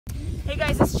Hey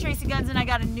guys, this is Tracy Guns and I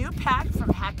got a new pack from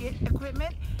Hackett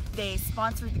Equipment. They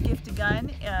sponsored the Gift a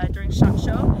Gun during SHOT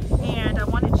Show, and I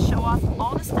wanted to show off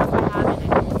all the stuff I have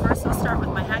in it. First I'll start with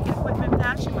my Hackett Equipment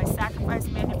patch and my Sacrifice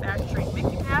Manufacturing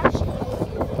Mickey patch.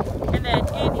 And then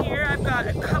in here I've got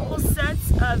a couple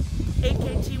sets of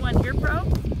AKT1 Ear Pro.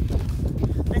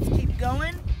 Let's keep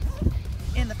going.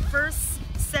 In the first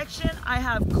section I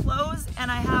have clothes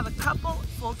and I have a couple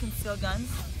full conceal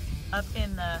guns up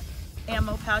in the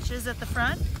ammo pouches at the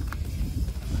front.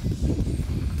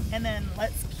 And then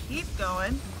let's keep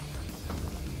going.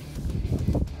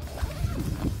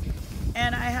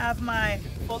 And I have my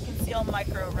full conceal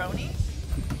micro Roni,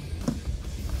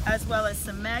 as well as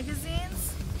some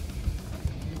magazines,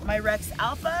 my Rex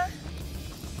Alpha,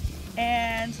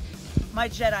 and my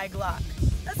Jedi Glock.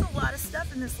 That's a lot of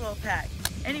stuff in this little pack.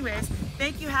 Anyways,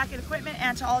 thank you Hackett Equipment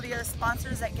and to all the other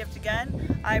sponsors that Gift a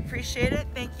Gun. I appreciate it.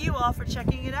 Thank you all for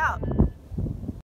checking it out.